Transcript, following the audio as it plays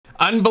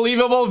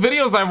unbelievable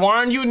videos I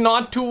warned you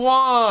not to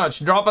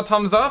watch. Drop a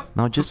thumbs up.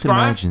 Now just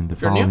subscribe imagine the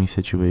following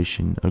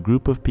situation. A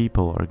group of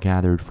people are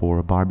gathered for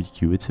a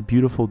barbecue. It's a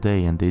beautiful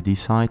day and they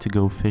decide to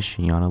go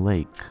fishing on a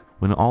lake.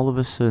 When all of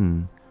a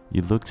sudden,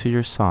 you look to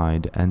your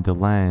side and the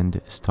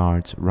land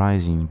starts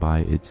rising by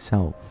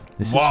itself.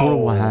 This is sort of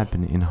what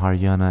happened in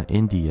Haryana,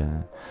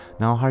 India.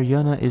 Now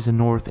Haryana is a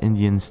North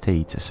Indian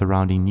state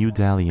surrounding New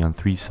Delhi on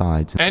 3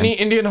 sides. Any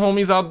Indian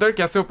homies out there?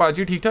 Kaise ho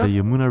Paji, theek tha? The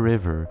Yamuna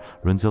River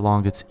runs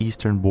along its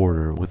eastern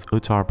border with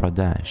Uttar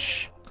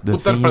Pradesh. The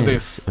thing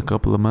is, a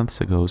couple of months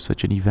ago,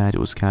 such an event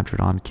was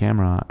captured on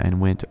camera and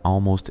went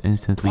almost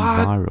instantly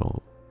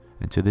viral.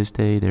 And to this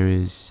day, there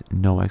is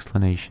no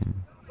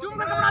explanation.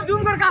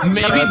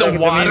 Maybe the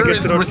water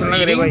is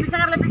receding.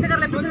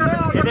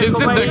 Is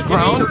it the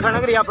ground?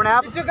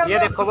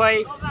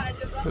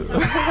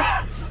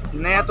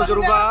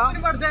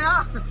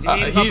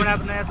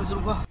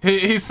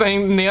 He's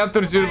saying Naya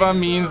Tajruba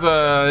means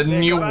a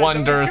new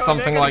wonder or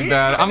something like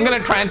that. I'm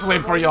gonna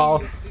translate for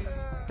y'all.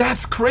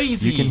 That's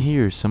crazy. You can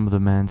hear some of the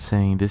men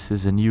saying this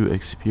is a new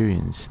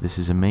experience. This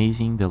is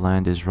amazing. The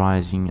land is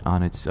rising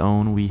on its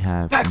own. We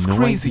have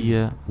no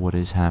idea what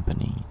is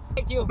happening.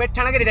 He's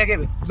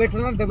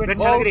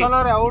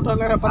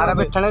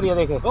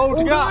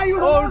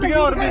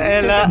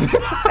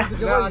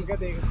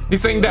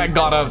saying that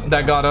got up,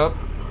 that got up.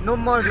 Now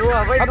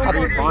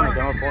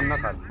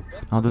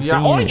the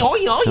thing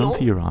is, some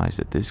theorize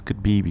that this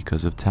could be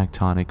because of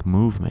tectonic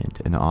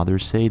movement, and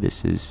others say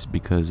this is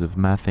because of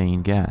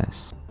methane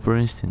gas. For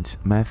instance,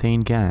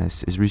 methane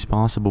gas is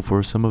responsible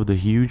for some of the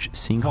huge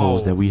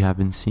sinkholes that we have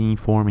been seeing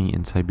forming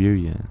in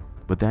Siberia.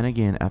 But then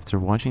again, after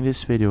watching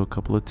this video a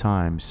couple of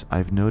times,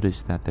 I've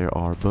noticed that there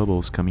are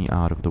bubbles coming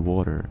out of the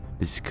water.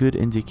 This could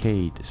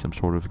indicate some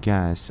sort of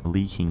gas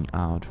leaking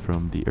out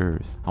from the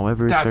earth.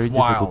 However, it's very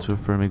difficult to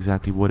affirm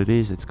exactly what it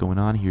is that's going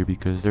on here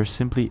because there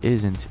simply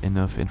isn't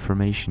enough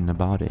information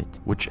about it.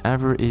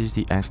 Whichever is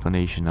the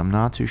explanation, I'm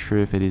not too sure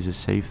if it is a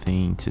safe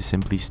thing to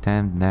simply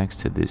stand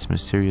next to this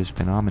mysterious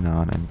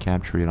phenomenon and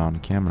capture it on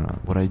camera.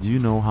 What I do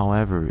know,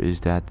 however,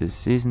 is that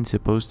this isn't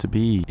supposed to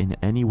be in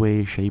any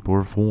way, shape,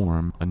 or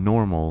form a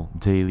normal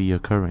daily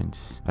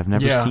occurrence. I've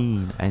never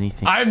seen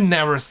anything. I've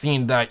never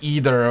seen that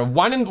either.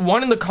 One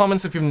in the comments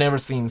if you've never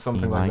seen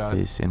something like that.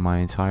 This in my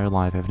entire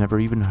life. I've never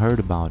even heard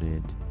about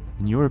it.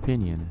 In your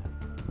opinion,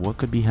 what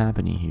could be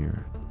happening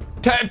here?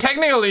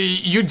 Technically,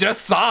 you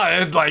just saw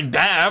it like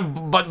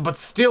that, but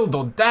still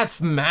though,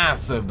 that's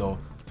massive though.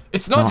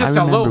 It's not just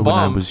a low bump. When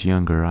I was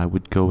younger, I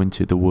would go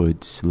into the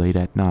woods late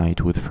at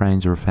night with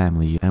friends or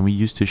family, and we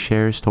used to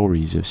share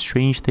stories of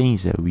strange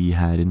things that we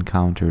had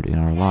encountered in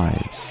our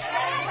lives.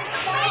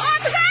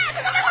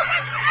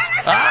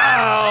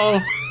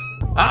 Ow!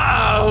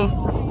 Ow!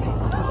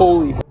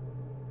 Holy.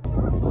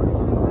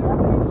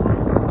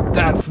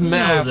 That's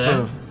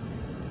massive.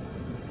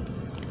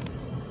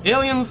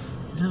 Aliens?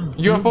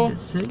 UFO?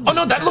 Oh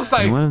no, that looks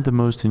like... And one of the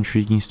most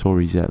intriguing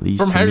stories, at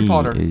least from to Harry me,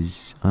 Potter,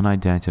 is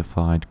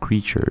unidentified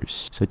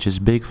creatures, such as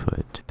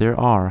Bigfoot. There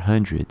are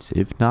hundreds,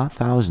 if not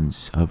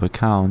thousands, of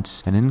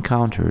accounts and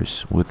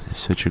encounters with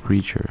such a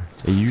creature.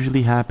 It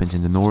usually happens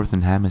in the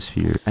northern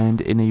hemisphere,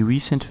 and in a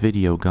recent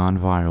video gone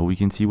viral, we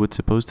can see what's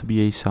supposed to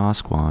be a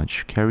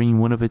Sasquatch carrying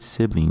one of its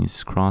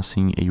siblings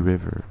crossing a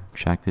river.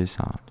 Check this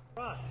out.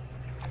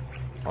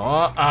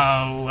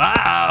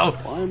 Wow!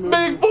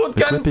 Bigfoot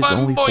the clip is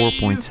only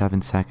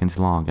 4.7 seconds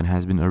long and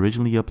has been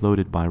originally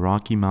uploaded by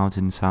Rocky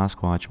Mountain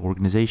Sasquatch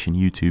Organization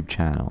YouTube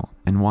channel.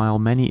 And while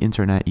many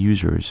internet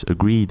users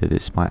agree that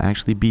this might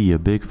actually be a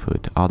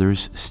Bigfoot,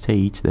 others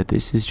state that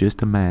this is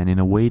just a man in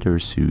a waiter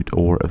suit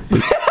or a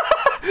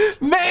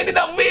man in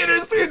a waiter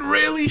suit,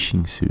 really?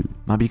 Fishing suit.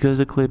 Now because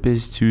the clip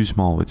is too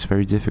small, it's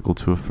very difficult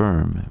to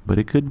affirm, but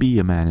it could be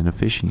a man in a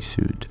fishing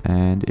suit,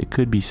 and it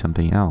could be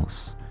something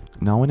else.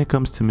 Now when it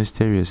comes to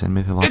mysterious and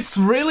mythological, it's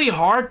really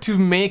hard to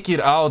make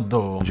it out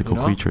though,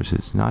 creatures,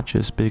 it's not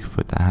just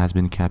Bigfoot that has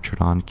been captured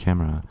on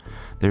camera.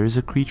 There is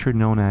a creature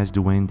known as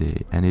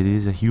Duende, and it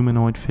is a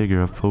humanoid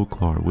figure of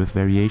folklore with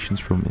variations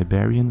from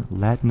Iberian,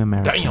 Latin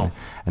American,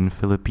 and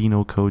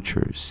Filipino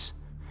cultures.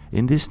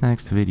 In this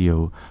next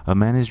video, a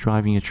man is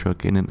driving a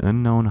truck in an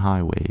unknown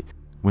highway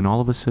when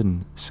all of a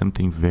sudden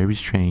something very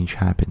strange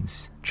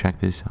happens. Check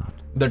this out.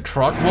 The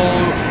truck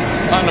will,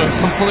 on a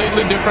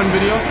completely different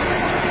video.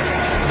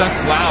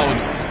 That's loud.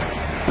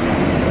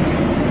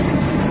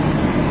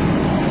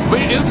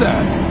 Wait, is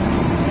that?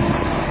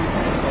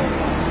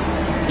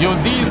 Yo,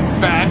 these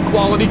bad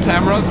quality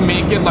cameras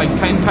make it like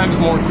 10 times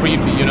more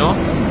creepy, you know?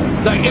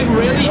 Like, it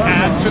really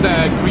adds to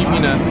that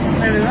creepiness.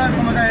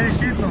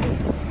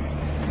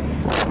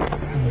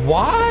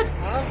 What?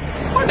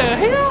 What the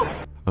hell?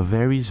 A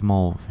very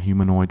small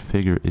humanoid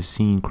figure is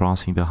seen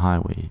crossing the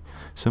highway.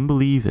 Some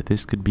believe that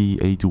this could be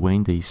a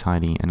Duende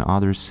sighting, and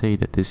others say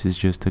that this is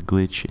just a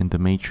glitch in the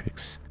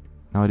Matrix.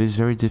 Now it is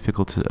very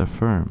difficult to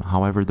affirm,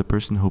 however the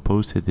person who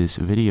posted this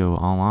video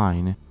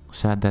online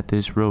said that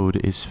this road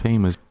is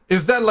famous.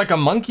 Is that like a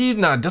monkey?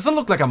 Nah, it doesn't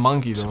look like a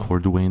monkey though. For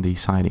Duende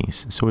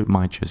sightings, so it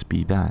might just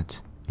be that.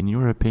 In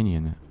your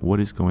opinion, what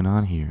is going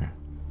on here?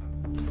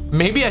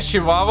 Maybe a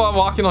chihuahua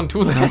walking on two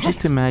legs. Now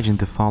just imagine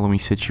the following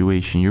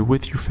situation. You're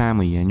with your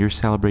family and you're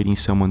celebrating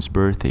someone's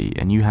birthday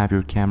and you have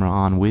your camera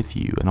on with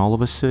you, and all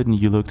of a sudden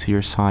you look to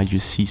your side, you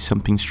see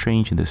something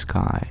strange in the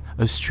sky.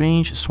 A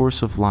strange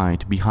source of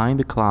light behind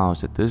the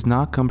clouds that does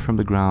not come from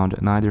the ground,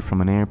 neither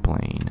from an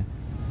airplane.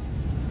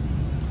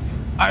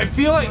 I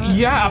feel like,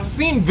 yeah, I've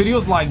seen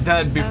videos like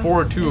that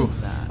before too.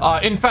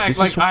 In fact,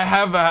 like I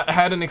have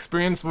had an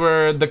experience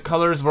where the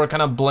colors were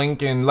kind of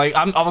blinking. Like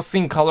I was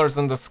seeing colors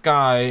in the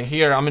sky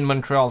here. I'm in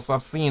Montreal, so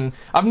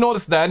I've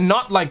noticed that,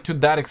 not like to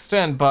that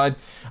extent, but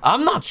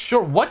I'm not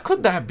sure what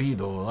could that be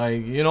though.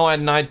 Like, you know, at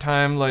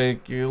nighttime,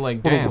 like you're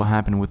like, damn. What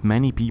happened with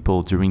many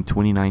people during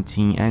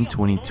 2019 and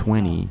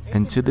 2020,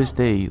 and to this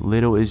day,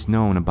 little is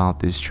known about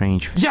this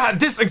strange. Yeah,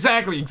 this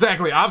exactly.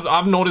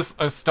 I've noticed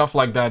stuff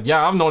like that.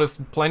 Yeah, I've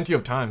noticed plenty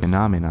of times.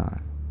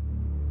 Phenomenon.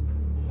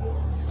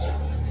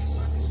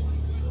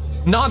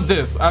 Not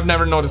this. I've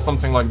never noticed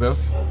something like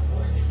this.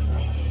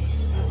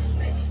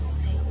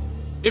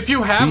 If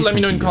you have, let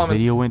me know in comments. A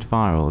video went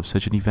viral of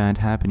such an event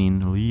happening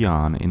in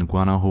Leon in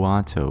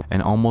Guanajuato,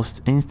 and almost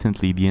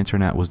instantly the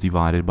internet was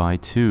divided by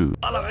two.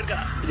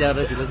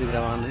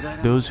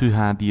 Those who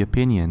had the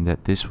opinion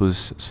that this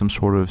was some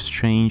sort of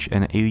strange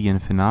and alien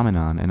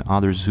phenomenon, and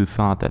others who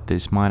thought that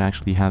this might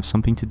actually have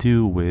something to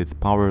do with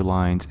power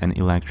lines and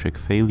electric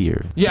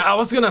failure. Yeah, I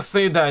was gonna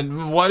say that.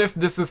 What if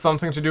this is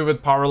something to do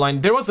with power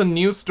line? There was a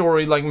news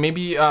story, like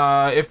maybe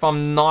if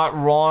I'm not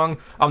wrong,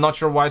 I'm not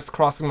sure why it's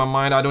crossing my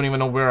mind. I don't even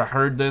know where I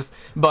heard this,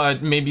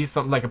 but maybe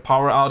some like a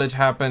power outage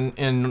happened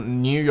in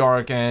New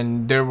York,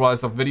 and there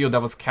was a video that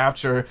was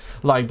captured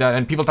like that,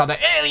 and people thought that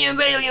aliens,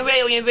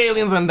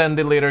 and then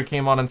they later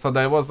came out and said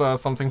that it was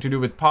something to do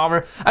with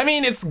power. I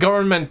mean, it's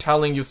government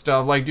telling you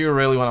stuff. Like, do you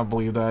really want to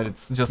believe that?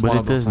 It's just one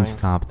of those things. But it doesn't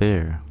stop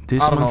there.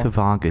 This month of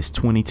August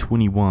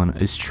 2021,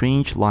 a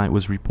strange light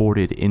was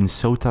reported in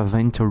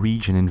Sotavento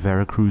region in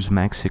Veracruz,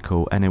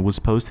 Mexico, and it was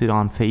posted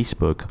on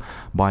Facebook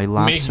by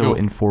Lapso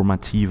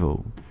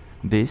Informativo.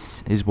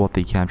 This is what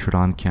they captured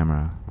on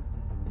camera.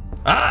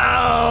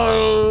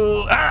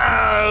 Ow!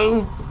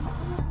 Ow!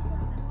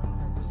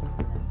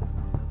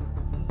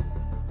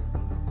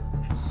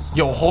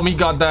 Yo, homie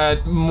got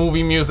that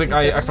movie music.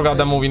 I forgot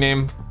that movie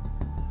name.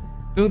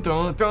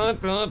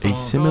 A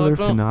similar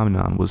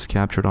phenomenon was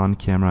captured on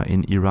camera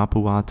in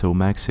Irapuato,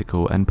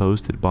 Mexico, and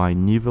posted by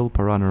Nivel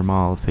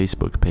Paranormal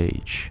Facebook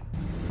page.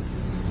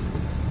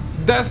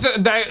 That's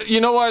just, that. You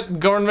know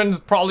what? Government's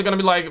probably gonna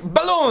be like,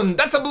 balloon.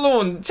 That's a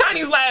balloon.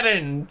 Chinese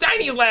lantern.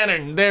 Chinese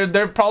lantern.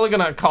 They're probably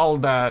gonna call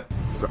that.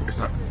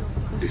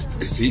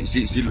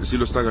 Sí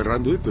lo está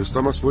agarrando, pero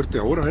está más fuerte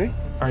ahora, eh.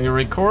 Are you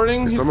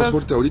recording? Está más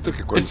fuerte ahorita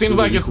que cuando. It seems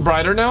like it's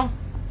brighter now.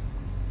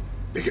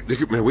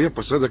 Me voy a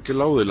pasar de aquel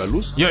lado de la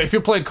luz. Yeah, if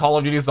you played Call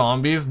of Duty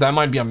Zombies, that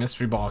might be a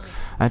mystery box.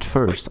 At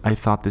first, I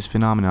thought this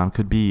phenomenon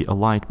could be a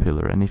light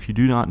pillar, and if you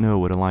do not know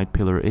what a light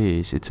pillar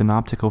is, it's an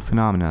optical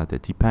phenomena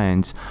that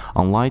depends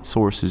on light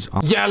sources.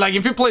 Yeah, like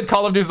if you played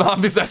Call of Duty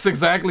Zombies, that's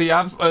exactly.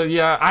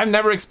 Yeah, I've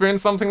never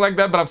experienced something like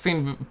that, but I've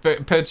seen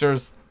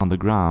pictures on the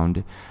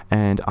ground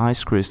and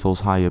ice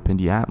crystals high up in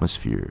the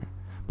atmosphere.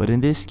 But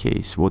in this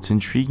case, what's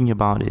intriguing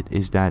about it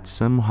is that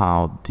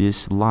somehow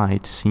this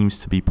light seems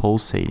to be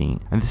pulsating,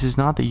 and this is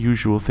not the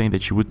usual thing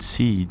that you would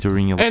see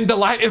during a... And the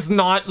light is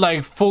not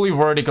like fully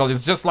vertical,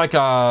 it's just like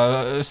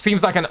a...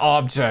 seems like an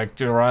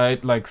object,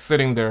 right? Like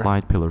sitting there.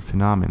 Light pillar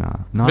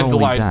phenomena. Not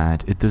only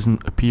that, it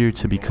doesn't appear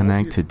to be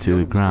connected to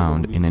the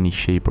ground in any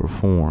shape or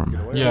form.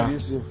 Yeah.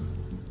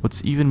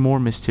 What's even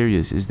more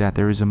mysterious is that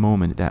there is a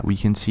moment that we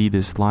can see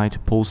this light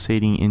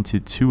pulsating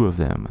into two of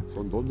them.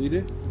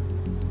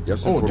 Ya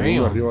se formó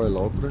una arriba de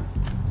la otra.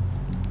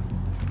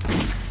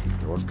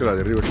 Más que la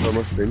de arriba está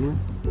más tenue.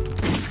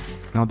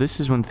 Now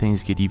this is when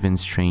things get even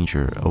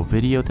stranger. A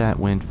video that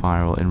went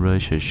viral in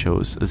Russia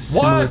shows a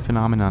similar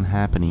phenomenon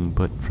happening,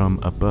 but from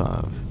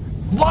above.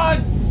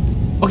 What?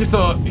 Okay,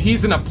 so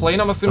he's in a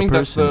plane, I'm assuming. A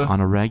person on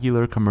a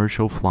regular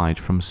commercial flight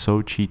from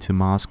Sochi to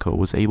Moscow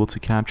was able to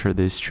capture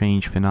this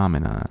strange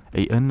phenomena,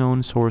 an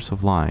unknown source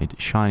of light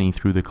shining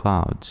through the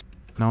clouds.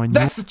 Now,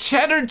 that's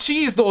cheddar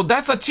cheese, though.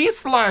 That's a cheese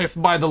slice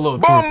by the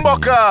look.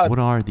 What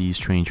are these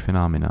strange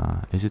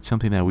phenomena? Is it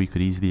something that we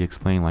could easily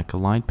explain like a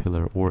light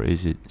pillar, or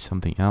is it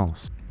something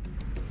else?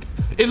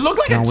 It looked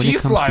like a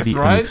cheese slice, right? When it comes to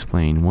the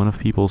unexplained, one of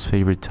people's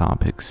favorite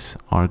topics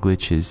are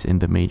glitches in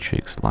the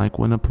Matrix, like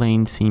when a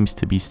plane seems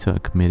to be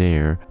stuck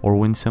mid-air, or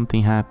when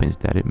something happens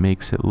that it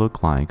makes it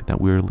look like that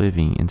we're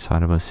living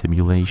inside of a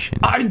simulation.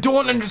 I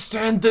don't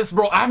understand this,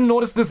 bro. I've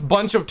noticed this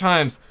bunch of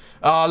times.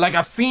 Like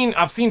I've seen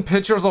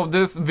pictures of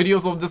this,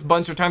 videos of this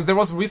bunch of times. There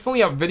was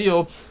recently a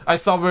video I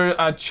saw where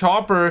a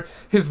chopper,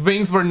 his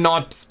wings were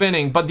not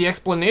spinning, but the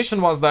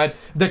explanation was that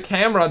the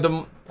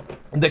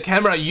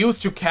camera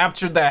used to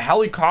capture the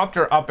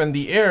helicopter up in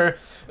the air.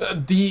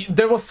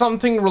 There was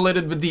something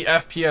related with the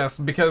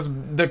FPS, because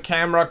the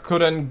camera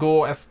couldn't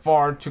go as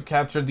far to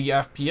capture the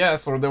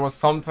FPS, or there was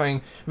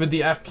something with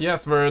the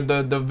FPS where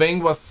the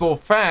wing was so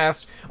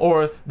fast,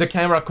 or the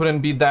camera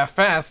couldn't be that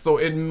fast, so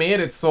it made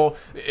it so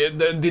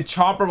the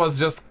chopper was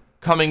just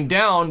coming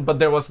down, but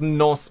there was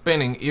no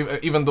spinning,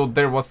 even though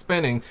there was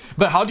spinning.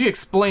 But how do you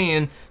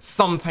explain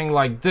something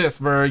like this,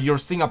 where you're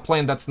seeing a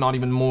plane that's not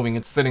even moving,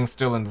 it's sitting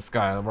still in the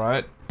sky,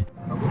 right?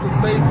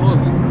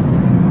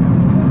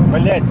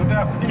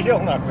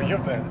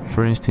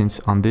 For instance,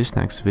 on this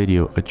next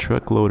video, a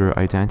truck loader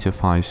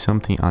identifies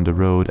something on the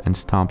road and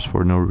stops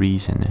for no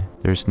reason.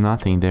 There's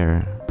nothing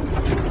there.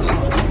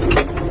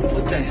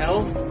 What the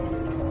hell?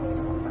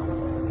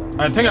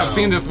 I think I've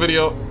seen this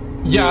video.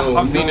 Yeah,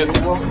 I've seen it.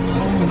 No.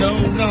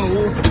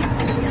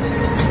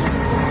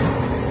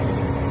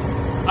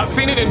 I've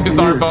seen it in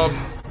Bizarre Bub.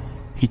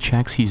 He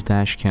checks his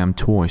dash cam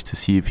twice to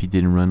see if he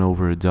didn't run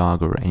over a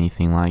dog or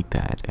anything like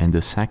that, and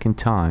the second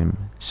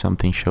time,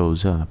 something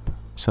shows up.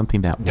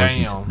 Something that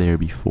wasn't there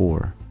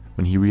before.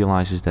 When he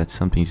realizes that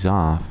something's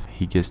off,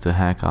 he gets the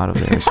heck out of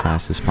there as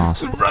fast as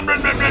possible. Run.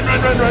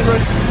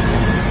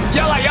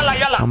 Yalla.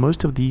 Now,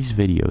 most of these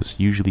videos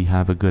usually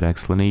have a good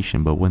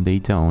explanation, but when they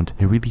don't,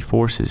 it really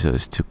forces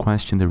us to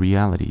question the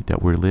reality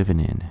that we're living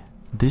in.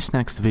 This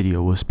next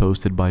video was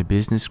posted by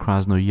Business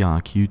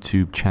Krasnoyak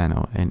YouTube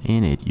channel, and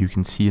in it you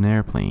can see an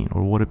airplane,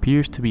 or what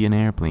appears to be an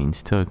airplane,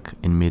 stuck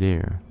in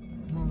midair.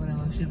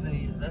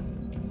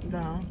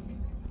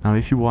 Now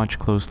if you watch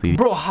closely,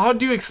 bro, how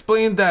do you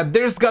explain that?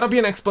 There's gotta be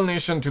an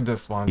explanation to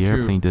this one. The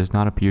airplane does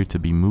not appear to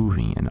be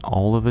moving, and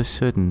all of a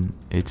sudden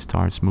it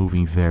starts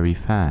moving very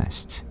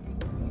fast.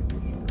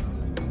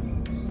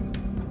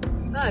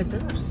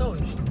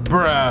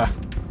 Bruh.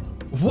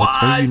 What's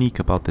very unique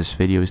about this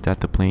video is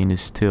that the plane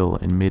is still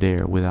in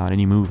midair without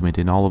any movement,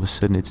 and all of a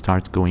sudden it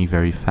starts going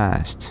very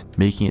fast,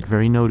 making it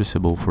very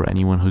noticeable for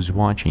anyone who's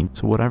watching.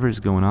 So whatever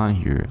is going on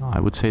here, I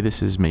would say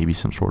this is maybe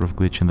some sort of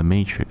glitch in the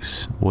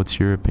Matrix. What's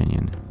your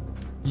opinion?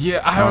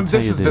 Yeah, I don't.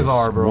 This is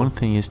bizarre, bro. One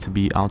thing is to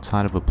be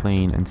outside of a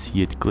plane and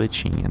see it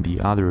glitching, and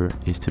the other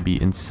is to be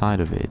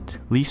inside of it.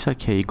 Lisa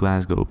K.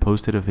 Glasgow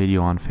posted a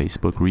video on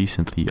Facebook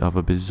recently of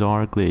a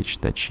bizarre glitch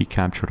that she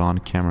captured on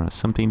camera,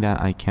 something that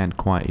I can't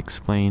quite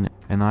explain,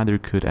 and neither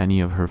could any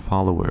of her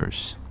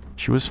followers.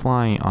 She was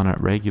flying on a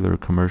regular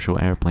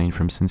commercial airplane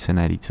from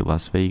Cincinnati to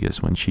Las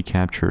Vegas when she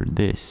captured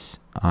this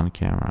on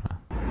camera.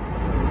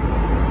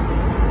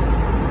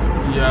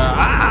 Yeah,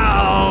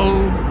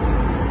 ow!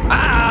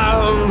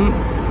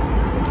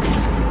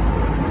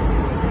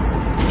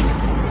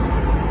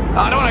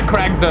 I don't want to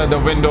crack the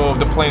window of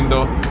the plane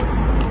though.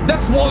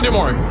 That's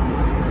Voldemort.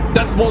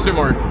 That's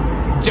Voldemort.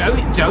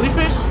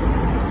 Jellyfish?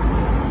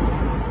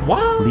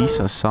 What?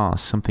 Lisa saw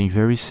something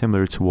very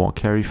similar to what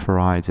Carrie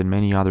Farides and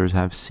many others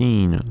have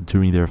seen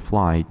during their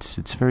flights.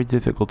 It's very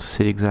difficult to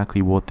say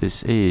exactly what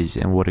this is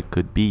and what it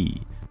could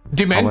be.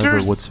 Dementors?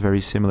 However, what's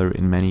very similar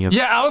in many of...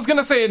 Yeah, I was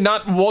gonna say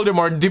not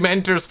Voldemort,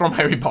 Dementors from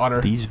Harry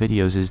Potter. These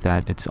videos is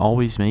that it's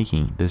always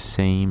making the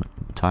same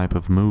type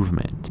of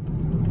movement.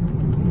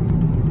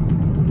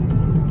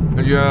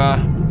 Yeah.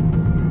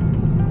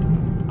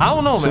 I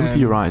don't know, man. Some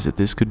theorize that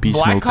this could be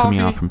smoke coming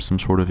out from some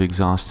sort of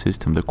exhaust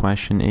system. The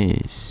question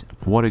is,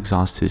 what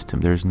exhaust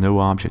system? There's no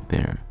object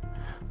there.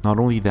 Not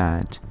only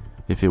that,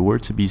 if it were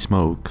to be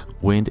smoke,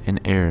 wind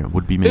and air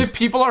would be made. If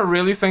people are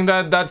really saying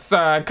that that's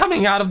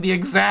coming out of the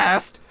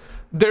exhaust,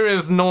 there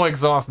is no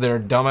exhaust there,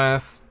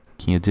 dumbass.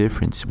 Making a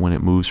difference when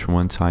it moves from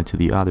one side to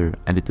the other,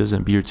 and it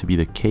doesn't appear to be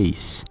the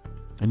case.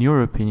 In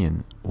your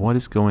opinion, what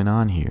is going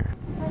on here?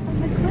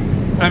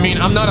 I mean,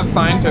 I'm not a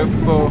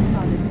scientist, so...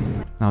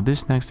 Now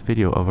this next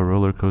video of a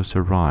roller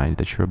coaster ride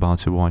that you're about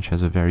to watch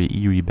has a very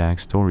eerie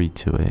backstory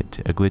to it.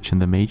 A glitch in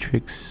the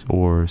Matrix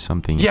or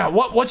something? Yeah,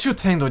 what you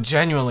think though,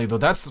 genuinely though,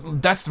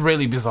 that's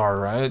really bizarre,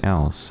 right?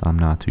 Else, I'm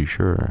not too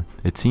sure.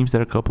 It seems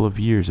that a couple of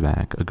years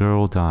back, a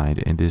girl died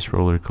in this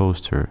roller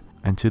coaster.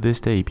 And to this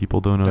day, people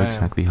don't know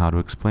exactly how to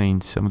explain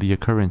some of the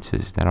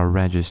occurrences that are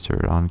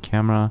registered on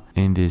camera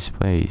in this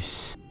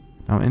place.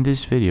 Now in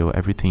this video,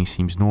 everything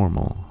seems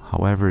normal.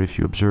 However, if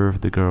you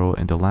observe the girl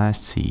in the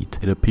last seat,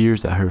 it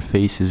appears that her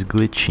face is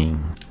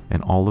glitching,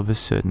 and all of a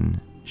sudden,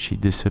 she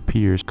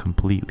disappears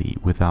completely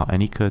without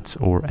any cuts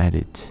or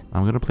edit.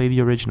 I'm gonna play the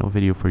original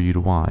video for you to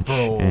watch,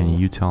 and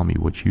you tell me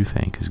what you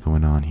think is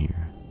going on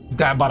here.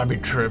 That better be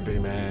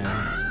trippy, man.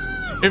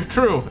 If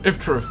true.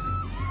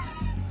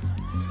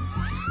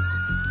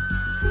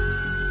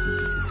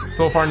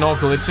 So far, no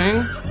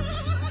glitching.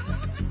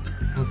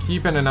 I'm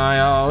keeping an eye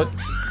out.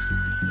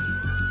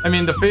 I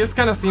mean, the face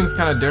kind of seems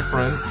kind of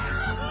different.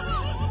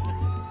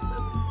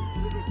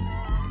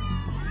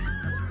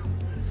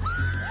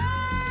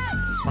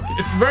 Okay,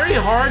 it's very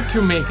hard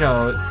to make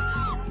out.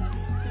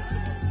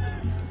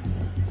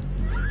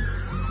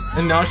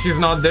 And now she's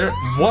not there.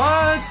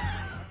 What?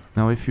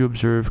 Now, if you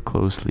observe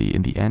closely,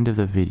 in the end of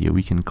the video,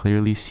 we can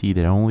clearly see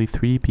that only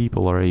 3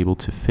 people are able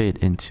to fit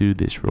into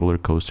this roller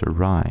coaster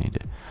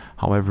ride.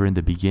 However, in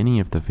the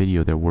beginning of the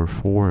video, there were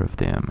 4 of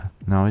them.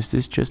 Now, is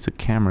this just a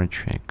camera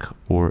trick,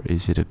 or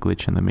is it a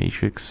glitch in the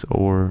Matrix,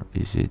 or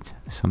is it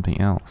something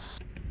else?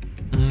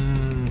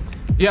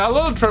 Yeah, a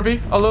little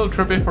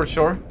trippy for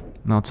sure.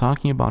 Now,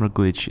 talking about a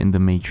glitch in the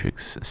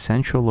Matrix,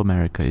 Central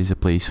America is a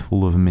place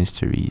full of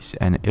mysteries,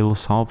 and El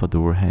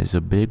Salvador has a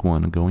big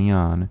one going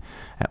on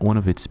at one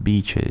of its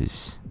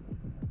beaches.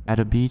 At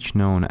a beach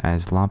known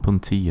as La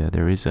Puntilla,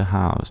 there is a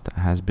house that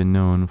has been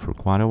known for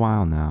quite a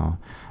while now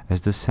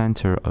as the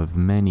center of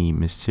many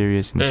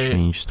mysterious and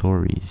strange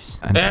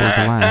stories. And for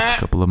the last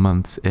couple of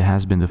months, it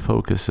has been the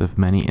focus of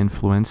many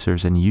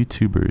influencers and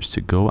YouTubers to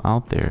go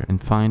out there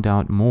and find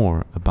out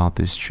more about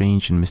this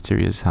strange and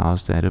mysterious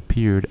house that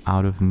appeared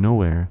out of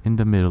nowhere in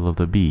the middle of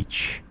the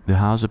beach. The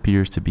house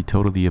appears to be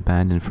totally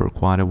abandoned for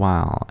quite a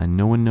while, and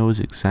no one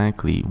knows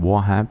exactly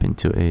what happened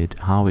to it,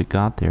 how it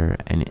got there,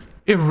 and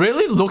it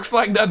really looks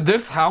like that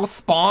this house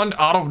spawned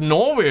out of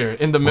nowhere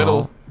in the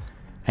middle.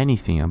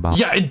 Anything about...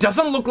 Yeah, it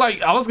doesn't look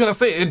like... I was gonna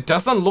say, it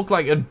doesn't look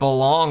like it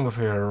belongs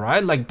here,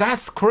 right? Like,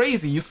 that's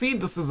crazy. You see,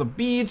 this is a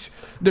beach,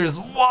 there's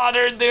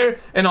water there,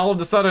 and all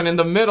of a sudden in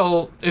the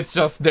middle, it's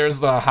just,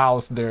 there's a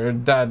house there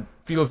that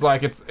feels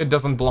like it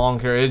doesn't belong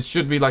here. It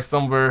should be like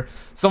somewhere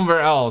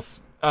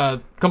else,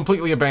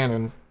 completely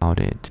abandoned. About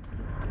it.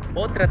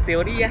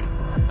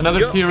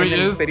 Another theory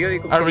is,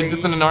 I read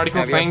this in an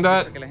article saying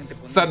that,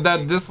 said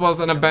that this was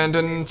an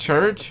abandoned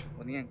church.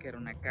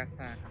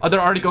 Other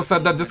articles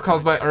said that this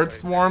caused by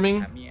earth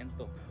warming.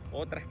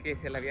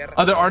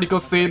 Other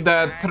articles say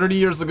that 30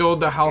 years ago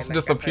the house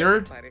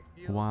disappeared.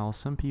 While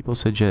some people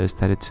suggest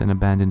that it's an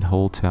abandoned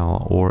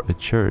hotel or a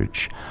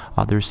church,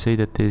 others say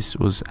that this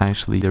was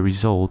actually the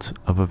result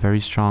of a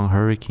very strong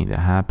hurricane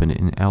that happened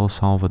in El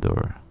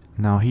Salvador.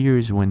 Now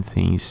here's when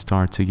things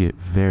start to get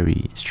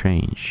very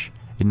strange.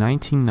 In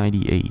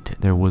 1998,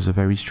 there was a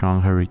very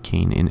strong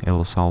hurricane in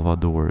El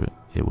Salvador.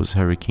 It was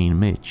Hurricane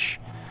Mitch,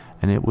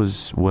 and it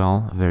was,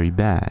 well, very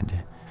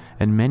bad.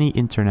 And many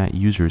internet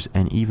users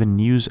and even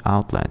news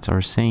outlets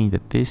are saying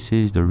that this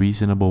is the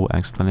reasonable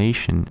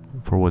explanation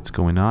for what's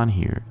going on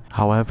here.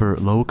 However,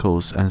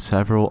 locals and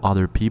several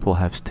other people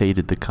have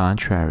stated the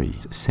contrary,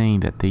 saying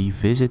that they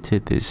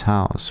visited this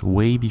house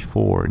way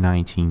before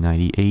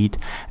 1998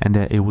 and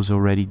that it was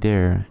already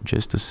there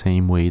just the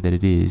same way that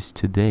it is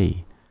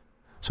today.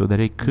 So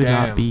that it could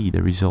not be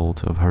the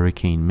result of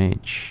Hurricane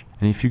Mitch.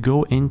 And if you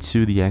go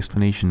into the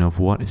explanation of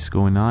what is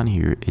going on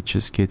here, it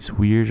just gets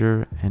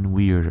weirder and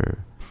weirder.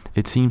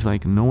 It seems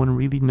like no one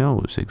really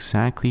knows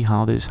exactly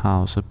how this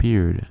house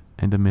appeared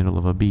in the middle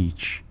of a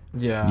beach.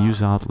 Yeah.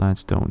 News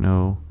outlets don't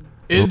know.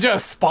 It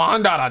just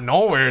spawned out of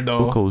nowhere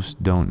though. Locals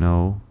don't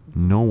know.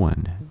 No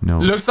one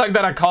knows. Looks like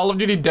that a Call of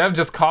Duty dev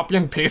just copy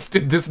and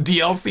pasted this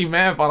DLC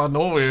map out of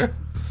nowhere.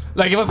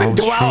 Like, it was in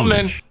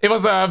development. Strange. It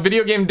was a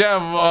video game dev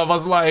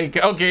was like,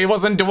 okay, it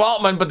was in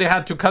development, but they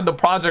had to cut the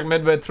project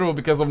midway through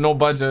because of no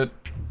budget.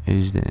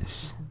 Is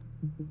this?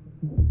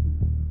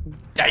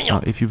 Damn.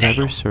 Now, if you've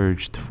ever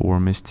searched for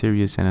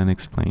mysterious and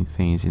unexplained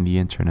things in the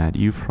internet,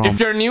 you've probably if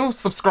you're new,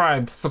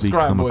 subscribe,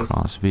 come boys.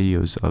 across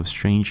videos of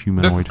strange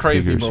humanoid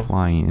figures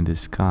flying in the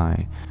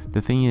sky.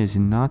 The thing is,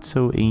 in not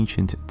so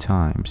ancient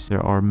times, there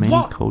are many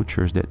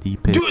cultures that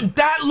depict... Dude,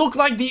 that looked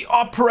like the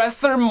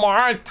Oppressor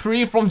Mark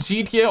III from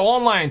GTA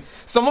Online.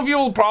 Some of you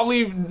will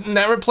probably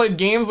never played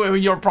games, or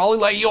you're probably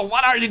like, yo,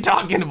 what are you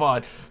talking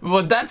about?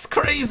 But that's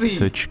crazy.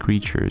 Such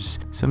creatures,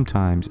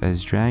 sometimes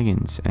as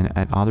dragons and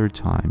at other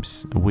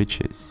times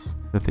witches.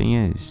 The thing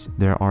is,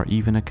 there are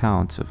even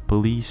accounts of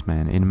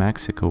policemen in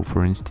Mexico,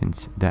 for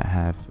instance, that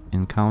have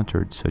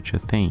encountered such a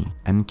thing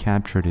and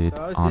captured it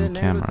on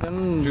camera.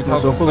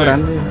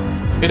 2006.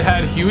 It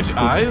had huge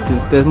eyes.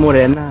 It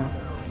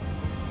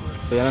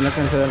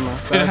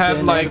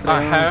had like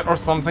a hat or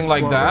something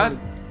like that.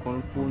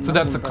 So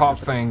that's a cop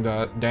saying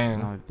that. Dang.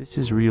 Now, if this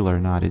is real or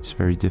not, it's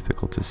very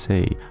difficult to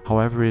say.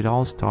 However, it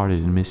all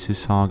started in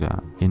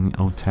Mississauga in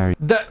Ontario.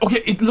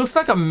 Okay, it looks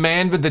like a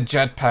man with the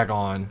jetpack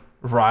on.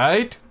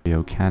 Right?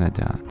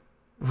 Canada.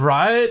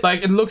 Right?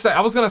 Like, it looks like,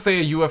 I was gonna say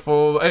a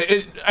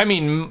UFO. I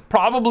mean,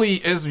 probably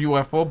is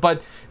UFO,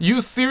 but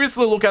you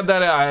seriously look at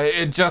that,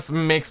 it just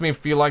makes me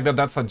feel like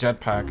that's a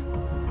jetpack.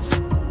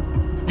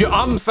 Yeah,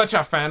 I'm such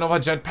a fan of a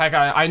jetpack.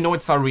 I know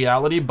it's a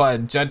reality,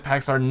 but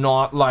jetpacks are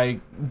not like,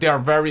 they are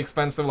very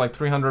expensive, like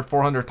 $300,000,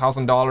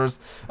 $400,000.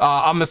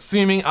 I'm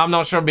assuming, I'm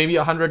not sure, maybe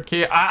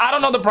 100K. I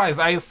don't know the price.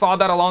 I saw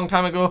that a long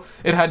time ago.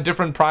 It had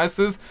different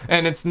prices,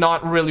 and it's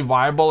not really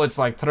viable. It's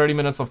like 30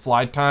 minutes of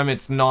flight time.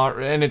 It's not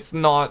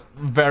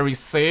very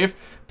safe.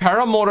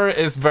 Paramotor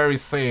is very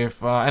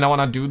safe, and I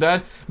want to do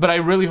that, but I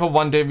really hope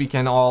one day we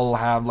can all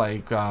have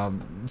like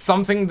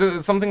something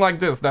like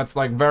this that's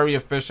like very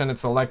efficient.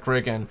 It's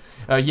electric, and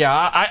yeah,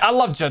 I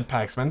love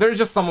jetpacks, man. There's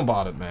just something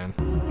about it, man.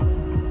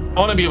 I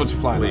want to be able to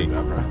fly like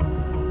that, bro.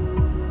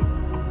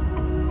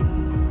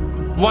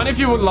 One, if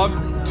you would love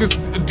to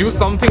do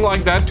something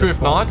like that too,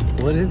 if not.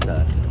 What is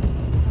that?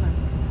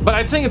 But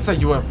I think it's a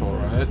UFO,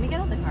 right? Let me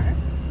get out the car.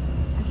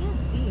 I can't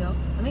see you.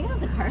 Let me get out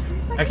the car for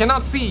a second. I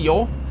cannot see,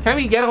 yo. Can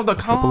we get out the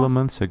car? A couple of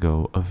months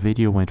ago, a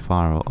video went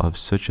viral of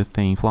such a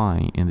thing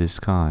flying in the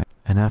sky.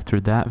 And after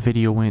that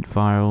video went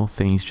viral,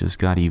 things just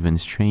got even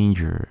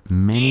stranger.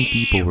 Many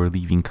people were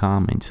leaving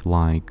comments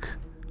like,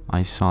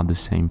 I saw the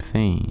same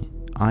thing.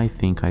 I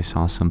think I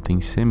saw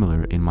something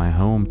similar in my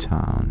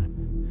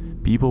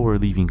hometown. People were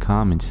leaving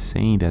comments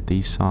saying that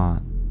they saw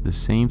the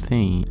same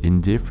thing in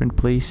different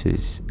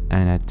places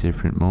and at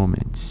different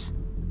moments.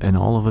 And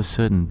all of a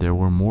sudden, there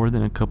were more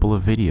than a couple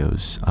of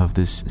videos of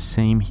this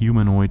same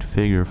humanoid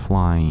figure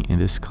flying in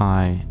the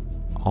sky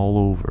all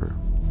over.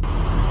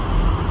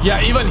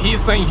 Yeah, even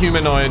he's saying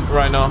humanoid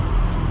right now.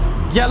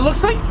 Yeah, it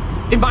looks like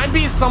it might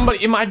be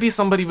somebody. It might be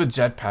somebody with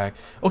jetpack.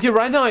 Okay,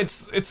 right now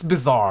it's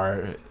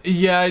bizarre.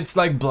 Yeah, it's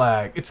like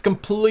black. It's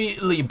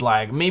completely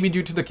black. Maybe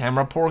due to the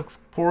camera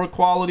poor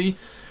quality.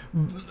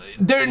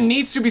 There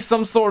needs to be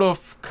some sort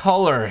of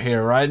color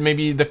here, right?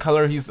 Maybe the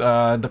color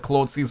the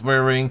clothes he's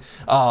wearing,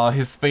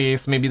 his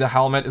face, maybe the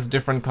helmet is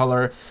different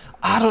color.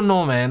 I don't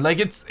know, man. Like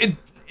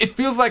it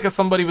feels like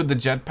somebody with the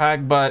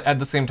jetpack, but at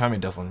the same time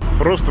it doesn't.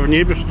 Просто в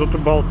небе что-то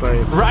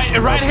болтается.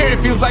 Right here it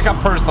feels like a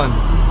person,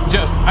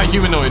 just a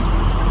humanoid.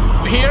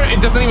 Here it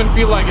doesn't even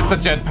feel like it's a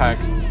jetpack.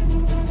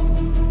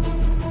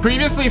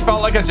 Previously it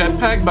felt like a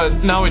jetpack,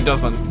 but now it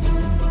doesn't.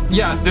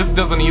 Yeah, this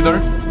doesn't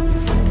either.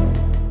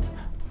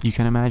 You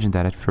can imagine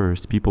that at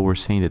first people were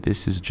saying that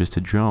this is just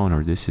a drone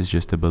or this is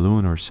just a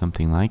balloon or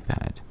something like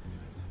that.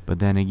 But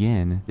then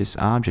again, this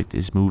object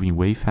is moving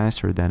way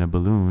faster than a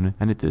balloon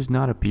and it does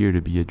not appear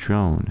to be a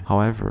drone.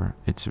 However,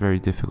 it's very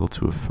difficult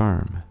to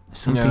affirm.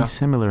 Something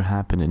similar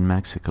happened in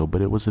Mexico,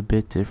 but it was a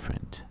bit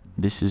different.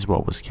 This is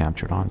what was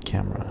captured on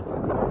camera.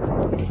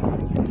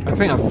 I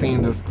think I've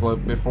seen this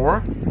clip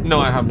before. No,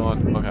 I have not.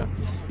 Okay.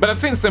 But I've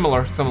seen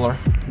similar.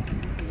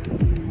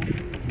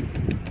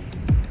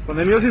 Con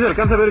el mío sí se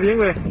alcanza a ver bien,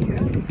 güey.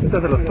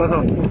 Ahorita se los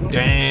paso.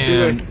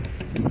 Damn.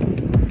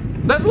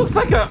 That looks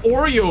like an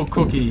Oreo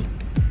cookie.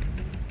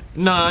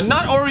 Nah,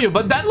 not Oreo,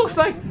 but that looks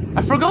like,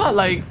 I forgot,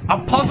 like a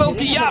puzzle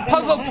piece. Yeah,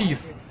 puzzle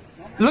piece.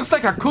 It looks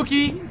like a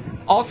cookie.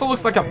 Also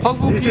looks like a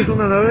puzzle piece.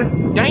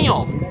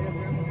 Damn.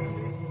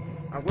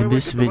 In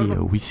this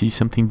video, we see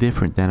something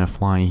different than a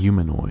flying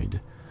humanoid.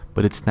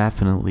 But it's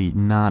definitely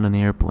not an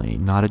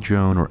airplane, not a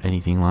drone or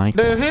anything like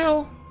that. The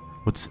hell?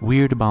 What's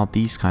weird about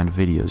these kind of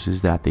videos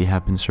is that they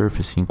have been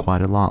surfacing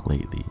quite a lot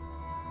lately.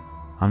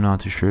 I'm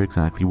not too sure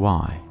exactly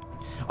why.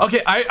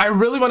 Okay, I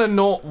really want to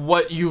know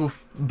what you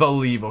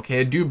believe,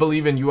 okay? Do you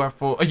believe in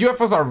UFO?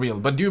 UFOs are real,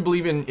 but do you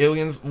believe in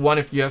aliens? 1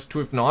 if yes, 2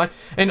 if not.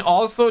 And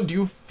also, do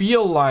you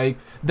feel like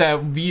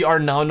that we are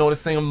now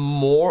noticing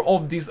more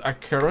of these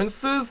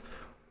occurrences?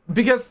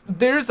 Because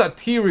there's a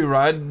theory,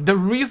 right? The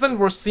reason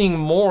we're seeing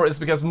more is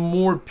because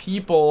more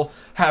people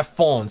have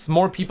phones.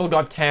 More people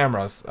got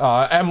cameras.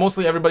 And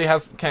mostly everybody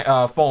has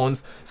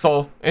phones.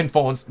 So in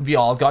phones, we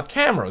all got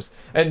cameras.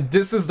 And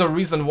this is the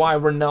reason why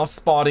we're now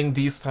spotting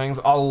these things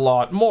a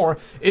lot more.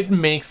 It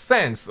makes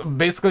sense.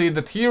 Basically,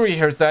 the theory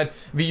here is that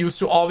we used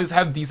to always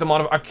have these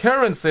amount of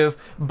occurrences,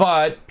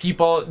 but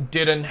people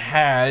didn't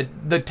have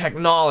the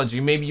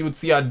technology. Maybe you would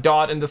see a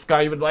dot in the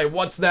sky, you would like,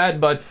 what's that?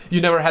 But you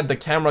never had the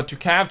camera to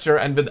capture,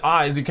 and with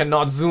eyes you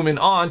cannot zoom in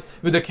on.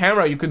 With the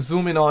camera you could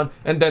zoom in on,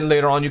 and then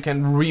later on you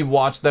can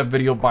re-watch that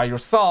video by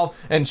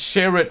yourself and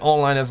share it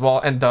online as well.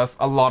 And thus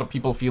a lot of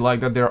people feel like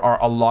that there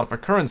are a lot of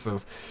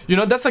occurrences. You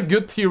know, that's a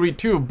good theory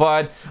too,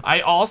 but I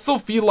also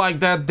feel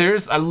like that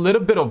there's a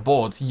little bit of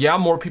both. Yeah,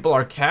 more people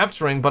are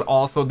capturing, but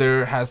also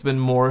there has been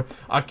more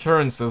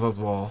occurrences as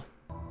well.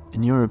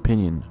 In your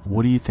opinion,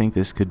 what do you think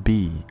this could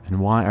be, and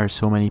why are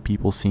so many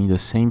people seeing the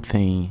same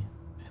thing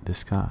in the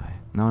sky?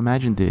 Now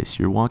imagine this,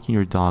 you're walking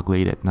your dog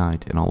late at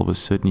night and all of a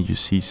sudden you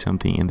see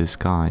something in the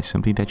sky,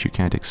 something that you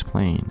can't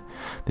explain.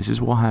 This is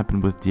what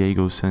happened with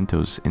Diego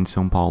Santos in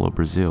São Paulo,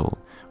 Brazil.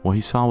 What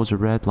he saw was a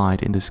red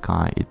light in the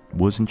sky, it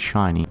wasn't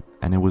shining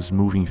and it was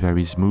moving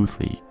very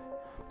smoothly.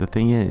 The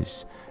thing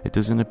is, it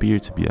doesn't appear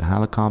to be a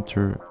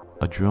helicopter,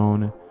 a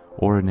drone,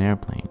 or an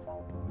airplane.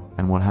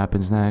 And what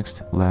happens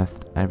next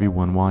left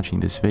everyone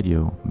watching this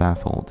video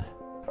baffled.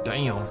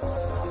 Damn.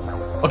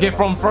 Okay,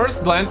 from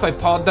first glance, I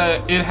thought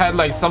that it had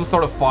like some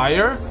sort of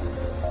fire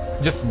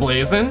just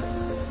blazing.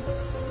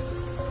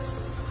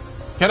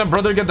 Can a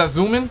brother get that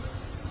zoom in?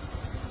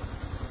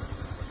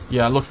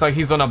 Yeah, it looks like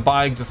he's on a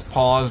bike, just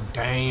paused.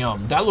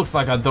 Damn, that looks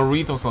like a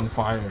Doritos on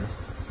fire.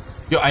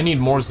 Yo, I need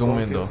more zoom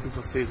in though.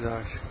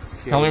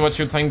 Tell me what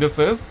you think this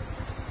is.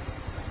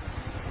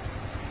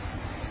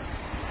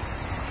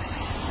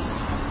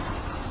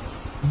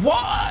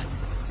 What?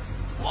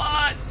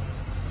 What?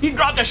 He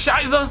dropped a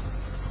shizer?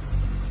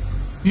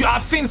 Yeah,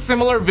 I've seen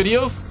similar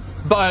videos,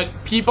 but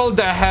people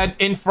that had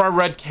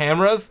infrared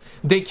cameras,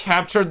 they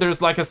captured there's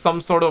like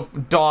some sort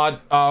of dot,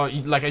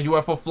 like a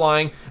UFO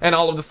flying, and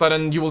all of a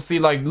sudden you will see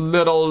like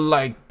little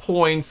like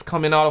points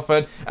coming out of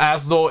it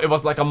as though it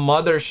was like a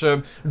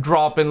mothership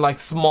dropping like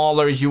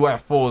smaller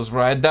UFOs,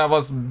 right? That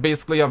was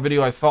basically a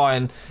video I saw,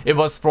 and it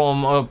was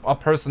from a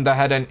person that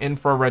had an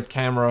infrared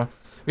camera.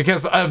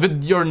 Because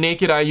with your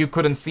naked eye you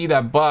couldn't see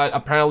that, but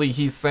apparently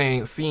he's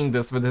seeing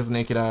this with his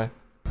naked eye.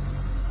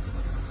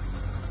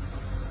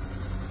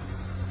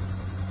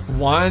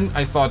 One,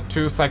 I saw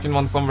 2 second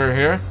one somewhere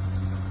here,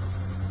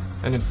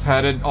 and it's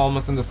headed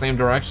almost in the same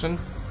direction.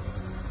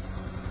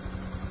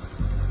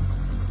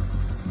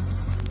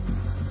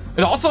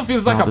 It also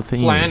feels like a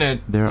planet,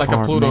 like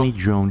a Pluto. There are many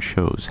drone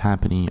shows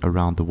happening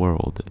around the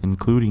world,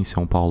 including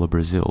São Paulo,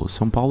 Brazil.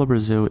 São Paulo,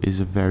 Brazil is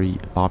a very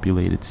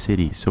populated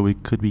city, so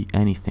it could be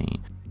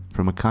anything.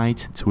 from a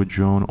kite to a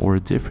drone or a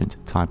different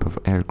type of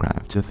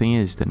aircraft. The thing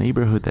is, the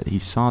neighborhood that he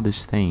saw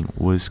this thing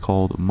was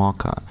called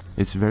Mocha.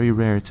 It's very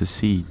rare to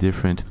see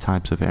different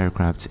types of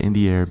aircrafts in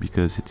the air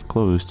because it's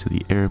close to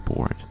the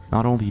airport.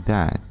 Not only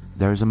that,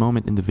 there's a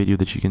moment in the video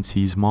that you can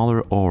see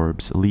smaller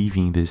orbs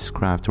leaving this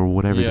craft or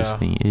whatever this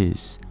thing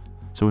is.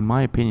 So in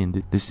my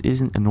opinion, this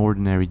isn't an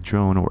ordinary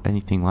drone or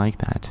anything like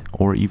that,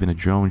 or even a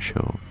drone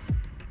show.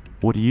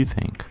 What do you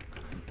think?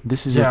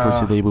 This is it for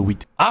today,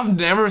 but I've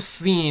never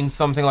seen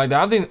something like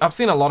that. I've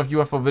seen a lot of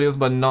UFO videos,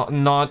 but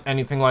not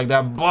anything like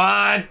that.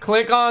 But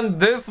click on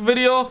this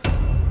video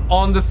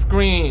on the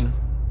screen.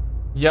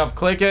 Yep,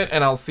 click it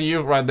and I'll see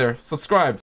you right there. Subscribe.